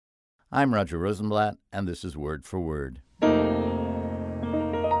I'm Roger Rosenblatt, and this is Word for Word. The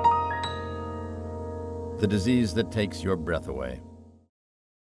disease that takes your breath away.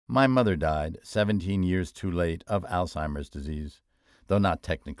 My mother died 17 years too late of Alzheimer's disease, though not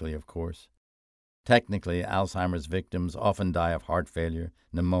technically, of course. Technically, Alzheimer's victims often die of heart failure,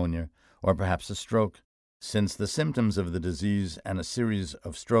 pneumonia, or perhaps a stroke, since the symptoms of the disease and a series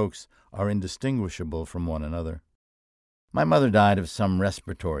of strokes are indistinguishable from one another. My mother died of some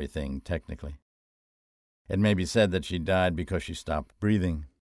respiratory thing, technically. It may be said that she died because she stopped breathing.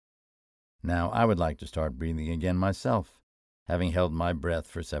 Now, I would like to start breathing again myself, having held my breath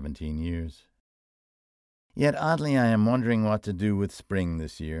for 17 years. Yet, oddly, I am wondering what to do with spring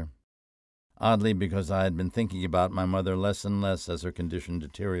this year. Oddly, because I had been thinking about my mother less and less as her condition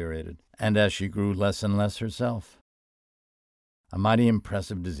deteriorated, and as she grew less and less herself. A mighty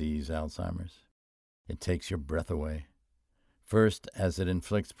impressive disease, Alzheimer's. It takes your breath away. First, as it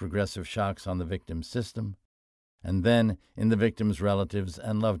inflicts progressive shocks on the victim's system, and then in the victim's relatives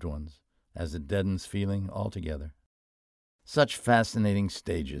and loved ones, as it deadens feeling altogether. Such fascinating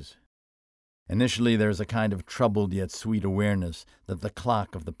stages. Initially, there is a kind of troubled yet sweet awareness that the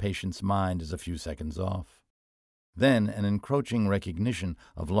clock of the patient's mind is a few seconds off. Then, an encroaching recognition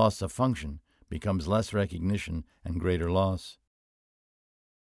of loss of function becomes less recognition and greater loss.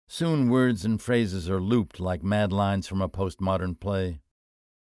 Soon words and phrases are looped like mad lines from a postmodern play.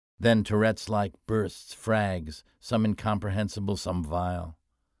 Then Tourette's-like bursts, frags, some incomprehensible, some vile.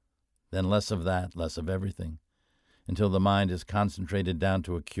 Then less of that, less of everything, until the mind is concentrated down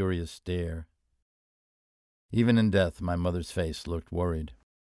to a curious stare. Even in death, my mother's face looked worried.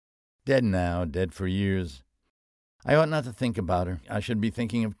 Dead now, dead for years. I ought not to think about her. I should be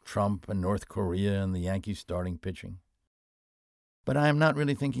thinking of Trump and North Korea and the Yankees starting pitching. But I am not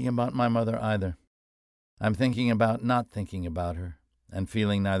really thinking about my mother either. I'm thinking about not thinking about her, and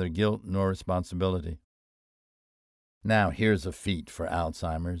feeling neither guilt nor responsibility. Now here's a feat for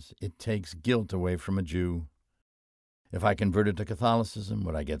Alzheimer's. It takes guilt away from a Jew. If I converted to Catholicism,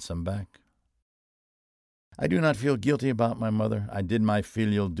 would I get some back? I do not feel guilty about my mother. I did my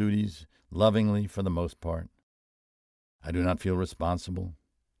filial duties lovingly for the most part. I do not feel responsible.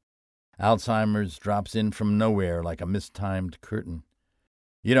 Alzheimer's drops in from nowhere like a mistimed curtain.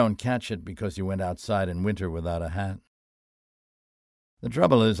 You don't catch it because you went outside in winter without a hat. The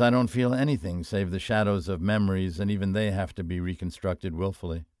trouble is I don't feel anything save the shadows of memories, and even they have to be reconstructed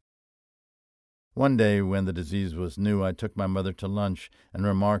willfully. One day when the disease was new, I took my mother to lunch and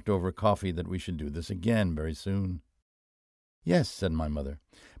remarked over coffee that we should do this again very soon. Yes, said my mother,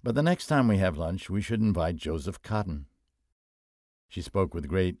 but the next time we have lunch we should invite Joseph Cotton. She spoke with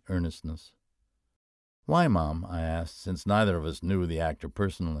great earnestness. Why, Mom? I asked, since neither of us knew the actor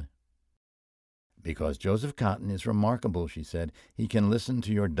personally. Because Joseph Cotton is remarkable, she said. He can listen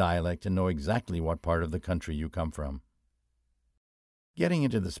to your dialect and know exactly what part of the country you come from. Getting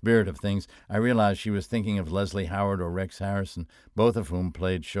into the spirit of things, I realized she was thinking of Leslie Howard or Rex Harrison, both of whom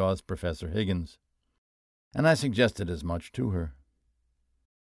played Shaw's Professor Higgins. And I suggested as much to her.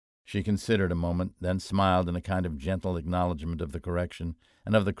 She considered a moment, then smiled in a kind of gentle acknowledgment of the correction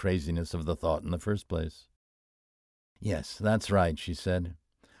and of the craziness of the thought in the first place. Yes, that's right, she said.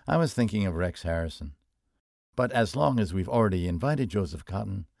 I was thinking of Rex Harrison. But as long as we've already invited Joseph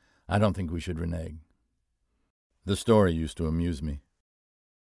Cotton, I don't think we should renege. The story used to amuse me.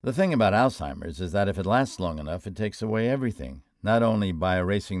 The thing about Alzheimer's is that if it lasts long enough, it takes away everything, not only by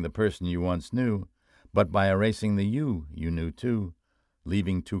erasing the person you once knew, but by erasing the you knew too,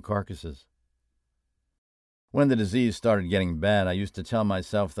 leaving two carcasses. When the disease started getting bad, I used to tell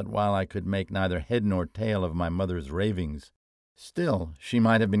myself that while I could make neither head nor tail of my mother's ravings, still she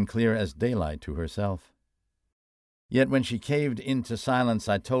might have been clear as daylight to herself. Yet when she caved into silence,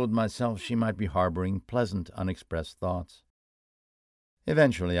 I told myself she might be harboring pleasant, unexpressed thoughts.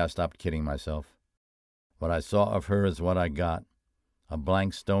 Eventually, I stopped kidding myself. What I saw of her is what I got, a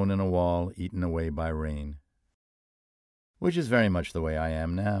blank stone in a wall eaten away by rain. Which is very much the way I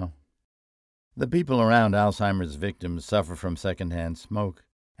am now. The people around Alzheimer's victims suffer from secondhand smoke,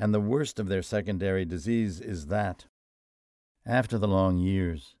 and the worst of their secondary disease is that, after the long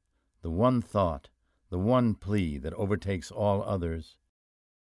years, the one thought, the one plea that overtakes all others,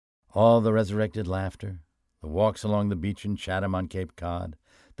 all the resurrected laughter, the walks along the beach in Chatham on Cape Cod,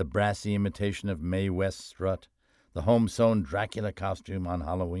 the brassy imitation of Mae West's strut, the home-sewn Dracula costume on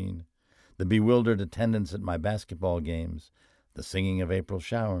Halloween, the bewildered attendance at my basketball games, the singing of April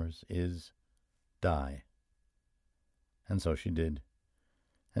showers, is die. And so she did,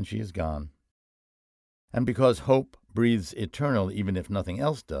 and she is gone. And because hope breathes eternal even if nothing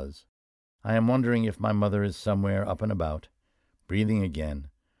else does, I am wondering if my mother is somewhere up and about, breathing again,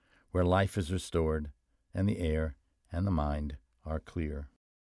 where life is restored and the air and the mind are clear.